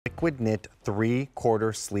liquid knit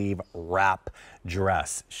 3/4 sleeve wrap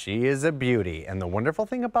dress. She is a beauty. And the wonderful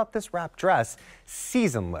thing about this wrap dress,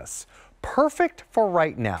 seasonless, perfect for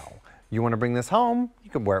right now. You want to bring this home,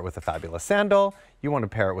 you can wear it with a fabulous sandal. You want to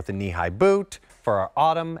pair it with a knee-high boot for our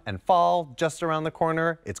autumn and fall just around the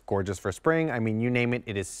corner. It's gorgeous for spring. I mean, you name it,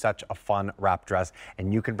 it is such a fun wrap dress,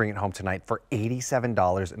 and you can bring it home tonight for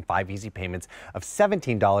 $87 and 5 easy payments of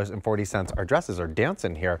 $17.40. Our dresses are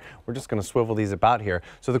dancing here. We're just going to swivel these about here.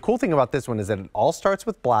 So the cool thing about this one is that it all starts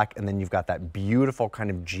with black, and then you've got that beautiful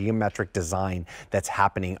kind of geometric design that's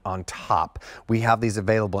happening on top. We have these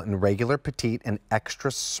available in regular, petite, and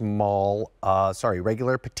extra small,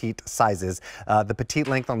 regular petite sizes. The petite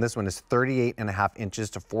length on this one is 38.5 inches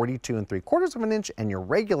to 42.75 of an inch, and your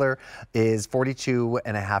regular is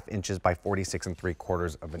 42.5 inches by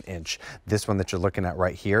 46.75 of an inch. This one that you're looking at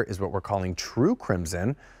right here is what we're calling true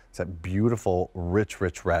crimson. It's that beautiful, rich,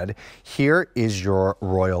 rich red. Here is your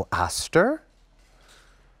royal aster.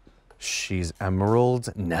 She's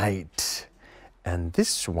emerald night. And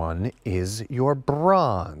this one is your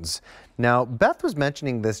bronze. Now, Beth was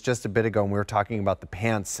mentioning this just a bit ago when we were talking about the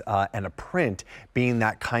pants and a print being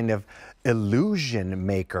that kind of illusion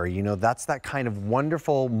maker. You know, that's that kind of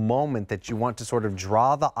wonderful moment that you want to sort of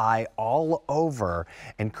draw the eye all over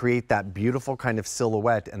and create that beautiful kind of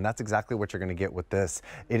silhouette. And that's exactly what you're going to get with this.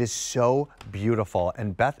 It is so beautiful.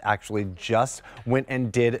 And Beth actually just went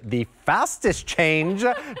and did the fastest change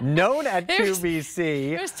known at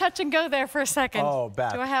QVC. It was touch and go there for a second. Oh,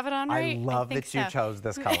 Beth. Do I have it on right? I love that you chose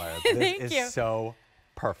this color. This is so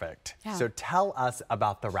perfect. Yeah. So tell us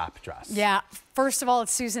about the wrap dress. Yeah. First of all,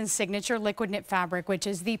 it's Susan's signature liquid knit fabric, which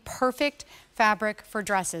is the perfect fabric for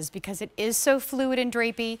dresses because it is so fluid and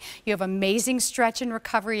drapey. You have amazing stretch and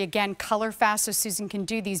recovery. Again, color fast, so Susan can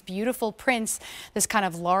do these beautiful prints, this kind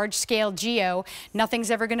of large scale geo. Nothing's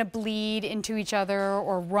ever going to bleed into each other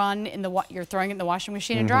or run in the you're throwing it in the washing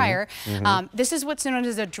machine and dryer. This is what's known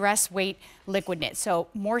as a dress weight liquid knit. So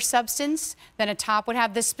more substance than a top would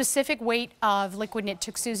have. This specific weight of liquid knit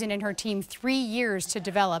took Susan and her team 3 years to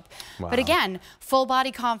develop. Wow. But again, full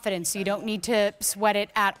body confidence, so you don't need to sweat it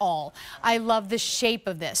at all. I love the shape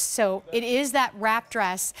of this. So it is that wrap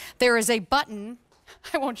dress. There is a button.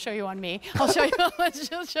 I won't show you on me. I'll show you.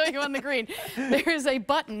 I'll show you on the green. There is a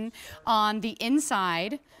button on the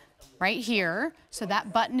inside right here. So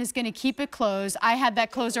that button is going to keep it closed. I had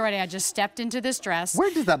that closed already. I just stepped into this dress.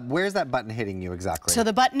 Where's that button hitting you exactly? So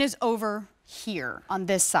the button is over here on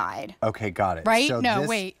this side. Okay, got it. Right? So no,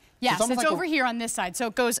 wait. Yes, it's like over here on this side. So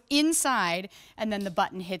it goes inside, and then the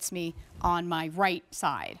button hits me on my right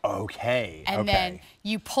side. Okay. And then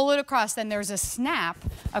you pull it across, then there's a snap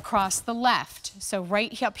across the left. So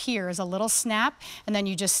right up here is a little snap, and then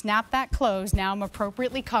you just snap that closed. Now I'm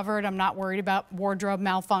appropriately covered. I'm not worried about wardrobe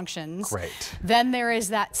malfunctions. Great. Then there is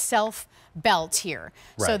that self belt here.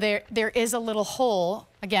 Right. So there is a little hole.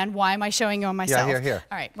 Again, why am I showing you on myself? Yeah, here.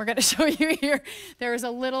 All right, we're going to show you here. There is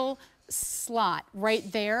a little slot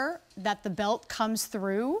right there that the belt comes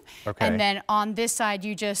through. Okay. And then on this side,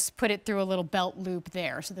 you just put it through a little belt loop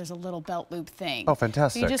there. So there's a little belt loop thing. Oh,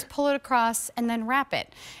 fantastic. So you just pull it across and then wrap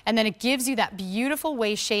it. And then it gives you that beautiful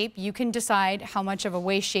waist shape. You can decide how much of a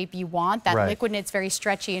waist shape you want. That liquid knit's very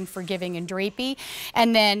stretchy and forgiving and drapey.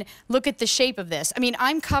 And then look at the shape of this. I mean,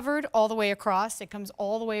 I'm covered all the way across. It comes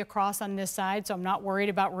all the way across on this side, so I'm not worried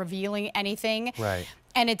about revealing anything. Right.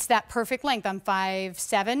 And it's that perfect length. I'm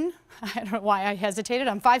 5'7". I don't know why I hesitated.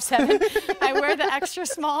 I'm 5'7". I wear the extra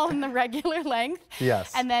small and the regular length.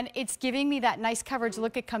 Yes. And then it's giving me that nice coverage.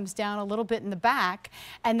 Look, it comes down a little bit in the back,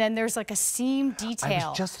 and then there's like a seam detail. I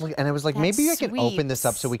was just looking, and I was like, maybe I can open this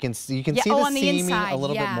up so we can see. You can see the seaming a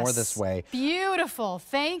little bit more this way. Beautiful.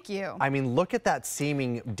 Thank you. I mean, look at that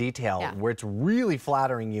seaming detail where it's really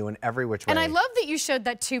flattering you in every which way. And I love that you showed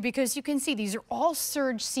that too, because you can see these are all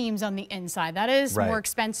serge seams on the inside. That is more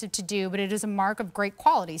expensive to do, but it is a mark of great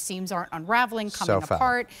quality. Seams aren't unraveling, coming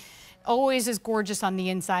apart. Always as gorgeous on the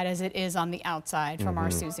inside as it is on the outside from our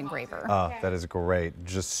Susan Graver. Oh, that is great.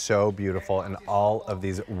 Just so beautiful, and all of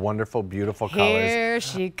these wonderful, beautiful colors. Here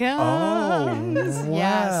she comes. Oh,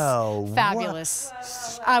 wow. Yes. Fabulous.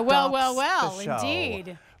 Well,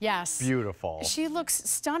 indeed. Yes. Beautiful. She looks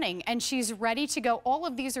stunning, and she's ready to go. All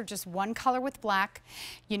of these are just one color with black.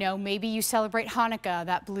 You know, maybe you celebrate Hanukkah.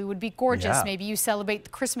 That blue would be gorgeous. Yeah. Maybe you celebrate the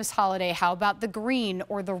Christmas holiday. How about the green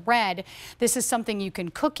or the red? This is something you can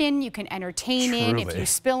cook in, you can entertain in. If you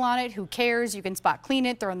spill on it, who cares? You can spot clean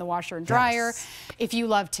it, throw in the washer and dryer. Yes. If you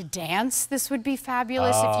love to dance, this would be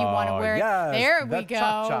fabulous. If you want to wear it. There we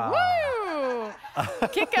go. Woo!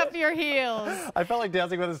 Kick up your heels. I felt like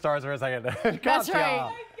Dancing with the Stars for a second. That's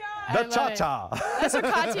right. The cha-cha. That's what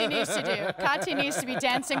Katya needs to do. Katya needs to be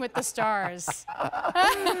dancing with the stars.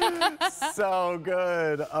 So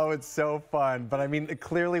good. Oh, it's so fun. But I mean,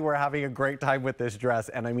 clearly we're having a great time with this dress,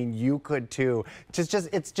 and I mean, you could too.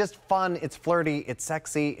 It's just fun. It's flirty. It's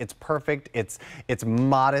sexy. It's perfect. It's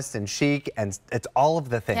modest and chic, and it's all of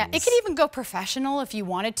the things. Yeah, it could even go professional if you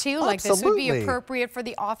wanted to. Oh, like this would be absolutely. appropriate for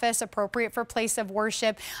the office, appropriate for place of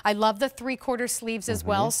worship. I love the 3/4 sleeves as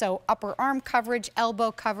well, so upper arm coverage,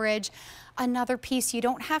 elbow coverage. Another piece you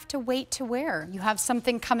don't have to wait to wear. You have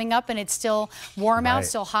something coming up and it's still warm out,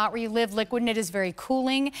 still hot where you live. Liquid knit is very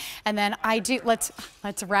cooling. And then let's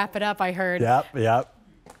wrap it up, I heard. Yep. Yep.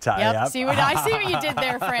 I see what you did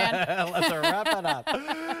there, Fran. Let's wrap it up.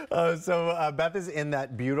 So Beth is in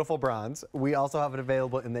that beautiful bronze. We also have it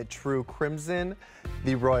available in the true crimson,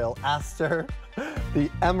 the royal aster, the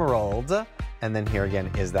emerald, and then here again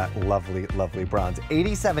is that lovely, lovely bronze.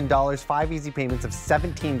 $87, 5 easy payments of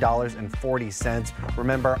 $17.40.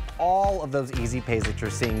 Remember, all of those easy pays that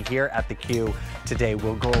you're seeing here at the Q today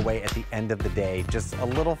will go away at the end of the day. Just a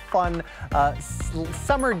little fun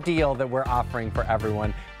summer deal that we're offering for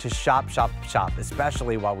everyone to shop,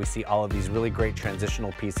 especially while we see all of these really great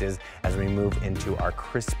transitional pieces as we move into our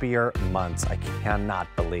crispier months. I cannot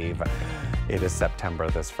believe it is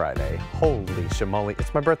September this Friday. Holy shamoly.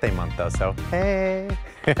 It's my birthday month though, so hey.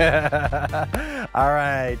 All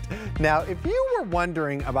right. Now, if you were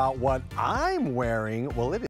wondering about what I'm wearing, well, it is